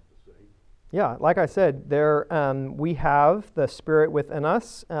understanding that to say. Yeah, like I said, we have the Spirit within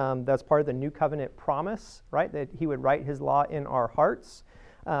us. That's part of the New Covenant promise, right? That he would write his law in our hearts.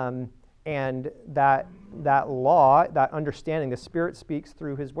 And that law, that understanding, the Spirit speaks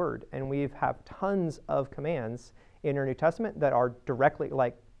through his word. And we have tons of commands in our New Testament that are directly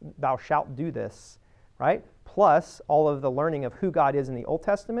like, thou shalt do this, right? Plus, all of the learning of who God is in the Old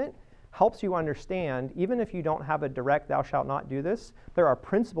Testament helps you understand, even if you don't have a direct thou shalt not do this, there are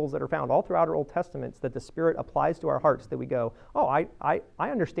principles that are found all throughout our Old Testaments that the Spirit applies to our hearts that we go, oh, I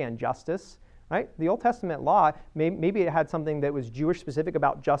understand justice, right? The Old Testament law, maybe it had something that was Jewish specific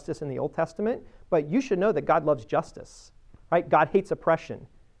about justice in the Old Testament, but you should know that God loves justice, right? God hates oppression.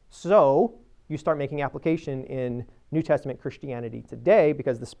 So you start making application in New Testament Christianity today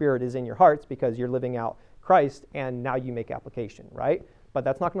because the Spirit is in your hearts because you're living out Christ, and now you make application, right? But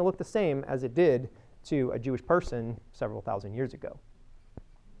that's not going to look the same as it did to a Jewish person several thousand years ago.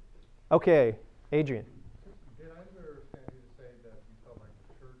 Okay, Adrian. Did I understand you to say that you felt like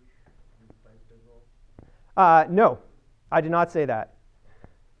the church replaced Israel? No, I did not say that.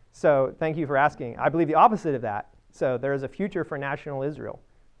 So thank you for asking. I believe the opposite of that. So there is a future for national Israel.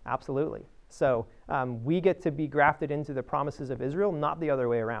 Absolutely. So we get to be grafted into the promises of Israel, not the other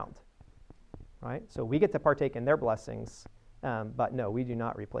way around. Right? So we get to partake in their blessings, but no, we do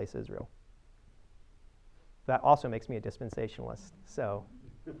not replace Israel. That also makes me a dispensationalist. So,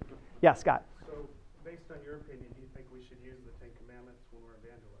 yeah, Scott. So, based on your opinion, do you think we should use the Ten Commandments when we're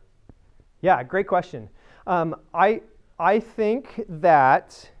evangelizing? Yeah, great question. I think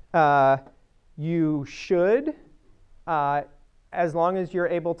that you should, as long as you're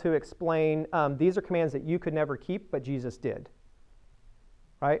able to explain, these are commands that you could never keep, but Jesus did.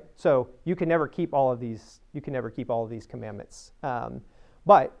 Right? So you can never keep all of these. You can never keep all of these commandments.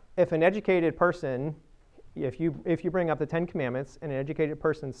 But if an educated person, if you bring up the Ten Commandments and an educated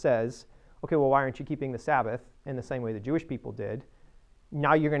person says, okay, well, why aren't you keeping the Sabbath in the same way the Jewish people did?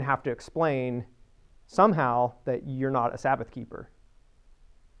 Now you're going to have to explain somehow that you're not a Sabbath keeper.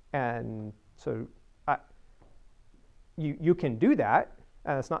 And so you can do that.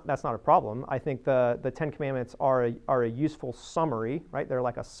 That's not a problem. I think the Ten Commandments are a useful summary, right? They're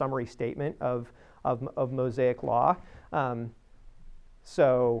like a summary statement of Mosaic law.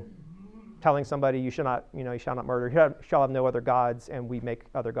 So telling somebody you shall not murder, you shall have no other gods, and we make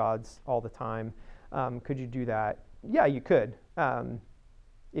other gods all the time. Could you do that? Yeah, you could.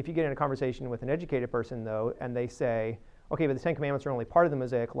 If you get in a conversation with an educated person, though, and they say, okay, but the Ten Commandments are only part of the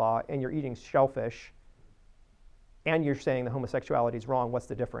Mosaic law, and you're eating shellfish, and you're saying the homosexuality is wrong, what's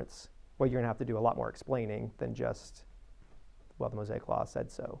the difference? Well, you're going to have to do a lot more explaining than just, well, the Mosaic law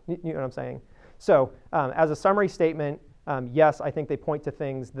said so. You know what I'm saying? So as a summary statement, yes, I think they point to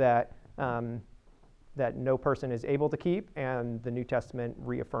things that no person is able to keep, and the New Testament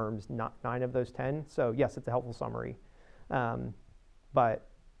reaffirms 9 of those 10. So yes, it's a helpful summary. But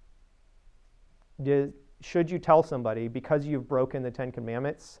should you tell somebody, because you've broken the Ten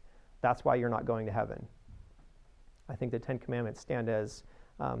Commandments, that's why you're not going to heaven? I think the Ten Commandments stand as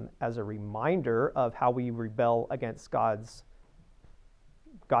a reminder of how we rebel against God's.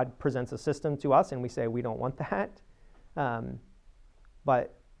 God presents a system to us, and we say we don't want that.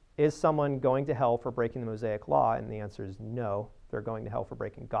 But is someone going to hell for breaking the Mosaic law? And the answer is no. They're going to hell for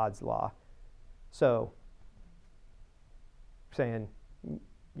breaking God's law. So, saying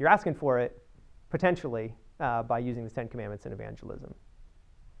you're asking for it potentially by using the Ten Commandments in evangelism.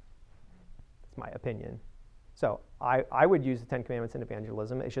 That's my opinion. So I would use the Ten Commandments in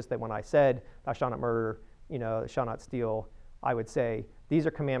evangelism. It's just that when I said, thou shalt not murder, shalt not steal, I would say, these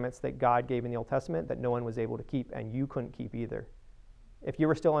are commandments that God gave in the Old Testament that no one was able to keep, and you couldn't keep either. If you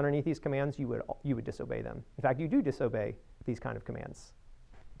were still underneath these commands, you would disobey them. In fact, you do disobey these kind of commands.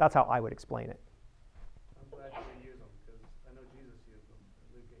 That's how I would explain it. I'm glad you use them, because I know Jesus used them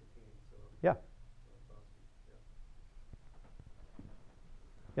in Luke 18. So Yeah. That's awesome.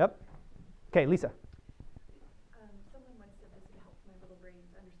 Yep. Okay, Lisa. Someone once said this, it helped my little brain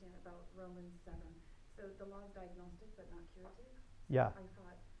to understand about Romans 7. So the law is diagnostic but not curative. Yeah. I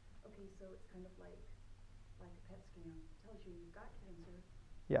thought, okay, so it's kind of like a PET scan. Tells you you've got cancer,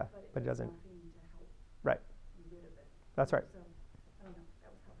 Yeah, but it does doesn't. nothing to help Right. you rid of it. That's right. So, I don't know,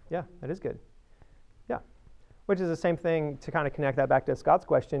 that was helpful. Yeah, to me. that is good. Yeah. Which is the same thing, to kind of connect that back to Scott's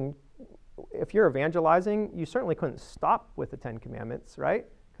question. If you're evangelizing, you certainly couldn't stop with the Ten Commandments, right?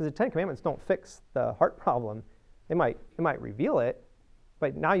 Because the Ten Commandments don't fix the heart problem. It might reveal it,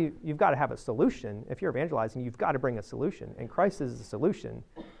 but now you've got to have a solution. If you're evangelizing, you've got to bring a solution, and Christ is the solution.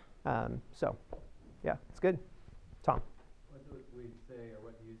 So, yeah, it's good. Tom. What do we say, or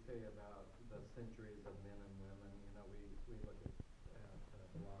what do you say about the centuries of men and women? We look at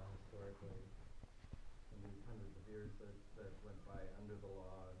the law historically, and these hundreds of years that went by under the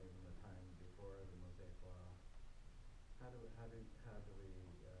law, and even the time before the Mosaic law. How do we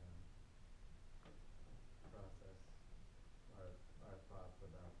process our thoughts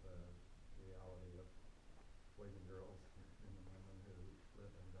about the reality of boys and girls and women who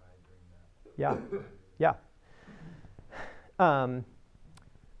lived and died during that? Yeah. Yeah.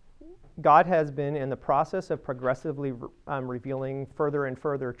 God has been in the process of progressively revealing further and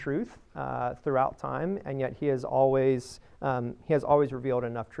further truth throughout time, and yet He has always revealed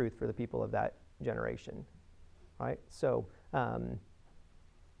enough truth for the people of that generation, right? So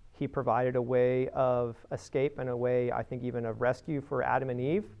He provided a way of escape and a way, I think, even of rescue for Adam and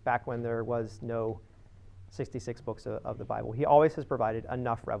Eve back when there was no 66 books of the Bible. He always has provided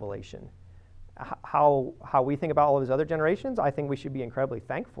enough revelation. How we think about all of his other generations, I think we should be incredibly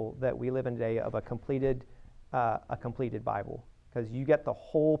thankful that we live in a day of a completed Bible, because you get the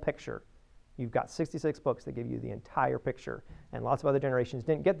whole picture. You've got 66 books that give you the entire picture, and lots of other generations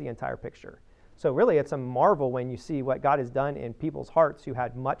didn't get the entire picture. So really, it's a marvel when you see what God has done in people's hearts who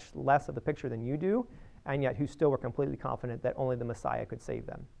had much less of the picture than you do, and yet who still were completely confident that only the Messiah could save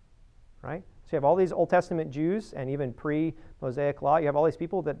them, right? So you have all these Old Testament Jews, and even pre-Mosaic law, you have all these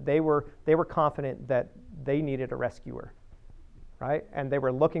people that they were confident that they needed a rescuer, right? And they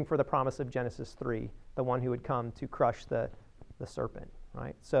were looking for the promise of Genesis 3, the one who would come to crush the serpent,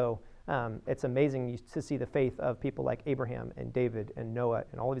 right? So it's amazing to see the faith of people like Abraham and David and Noah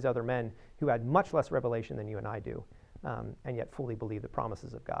and all of these other men who had much less revelation than you and I do, and yet fully believe the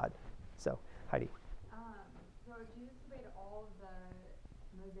promises of God. So, Heidi. So if Jesus obeyed all of the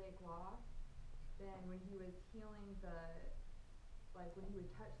Mosaic law, then when he was healing when he would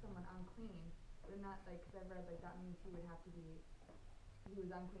touch someone unclean, then that, because I've read, that means he was unclean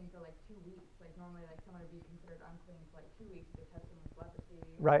for 2 weeks. Normally, someone would be considered unclean for 2 weeks to touch someone with leprosy.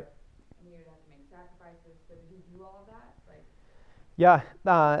 Right. And he would have to make sacrifices. So did he do all of that? Yeah,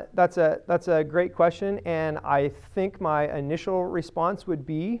 that's a great question, and I think my initial response would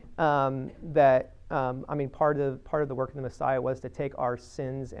be that part of the work of the Messiah was to take our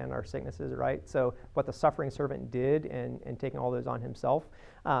sins and our sicknesses, right? So what the suffering servant did and taking all those on himself.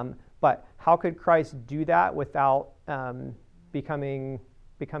 But how could Christ do that without becoming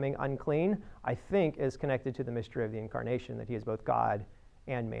unclean? I think is connected to the mystery of the incarnation, that he is both God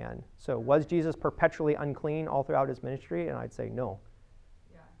and man. So was Jesus perpetually unclean all throughout his ministry? And I'd say no.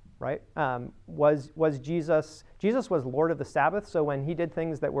 Yeah. Right? Was Jesus was Lord of the Sabbath, so when he did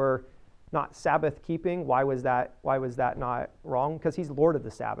things that were not Sabbath keeping, why was that not wrong? Because he's Lord of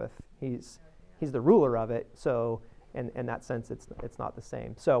the Sabbath. He's the ruler of it. So in that sense, it's not the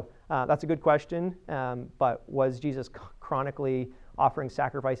same. So that's a good question. But was Jesus chronically offering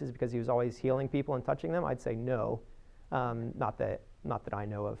sacrifices because he was always healing people and touching them? I'd say no. Not that I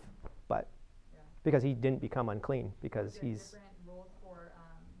know of, but because he didn't become unclean, because he's different rules for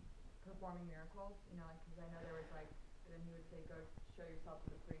performing miracles. Because I know there was then he would say, go show yourself to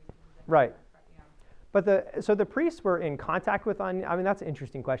the priest. Right. But the priests were in contact with that's an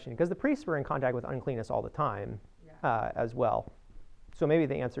interesting question, because the priests were in contact with uncleanness all the time, as well. So maybe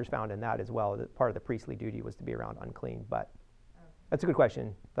the answer is found in that as well. That part of the priestly duty was to be around unclean. But that's a good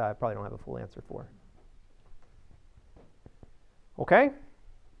question that I probably don't have a full answer for. Okay?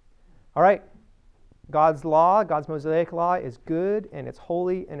 All right. God's law, God's Mosaic law, is good, and it's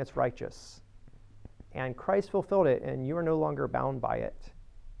holy, and it's righteous. And Christ fulfilled it, and you are no longer bound by it.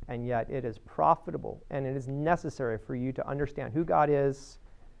 And yet it is profitable, and it is necessary for you to understand who God is,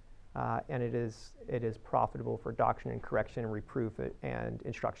 and it is profitable for doctrine and correction and reproof and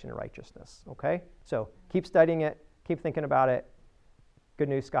instruction in righteousness. Okay? So keep studying it. Keep thinking about it. Good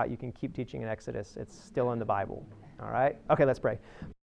news, Scott, you can keep teaching in Exodus. It's still in the Bible. All right? Okay, let's pray.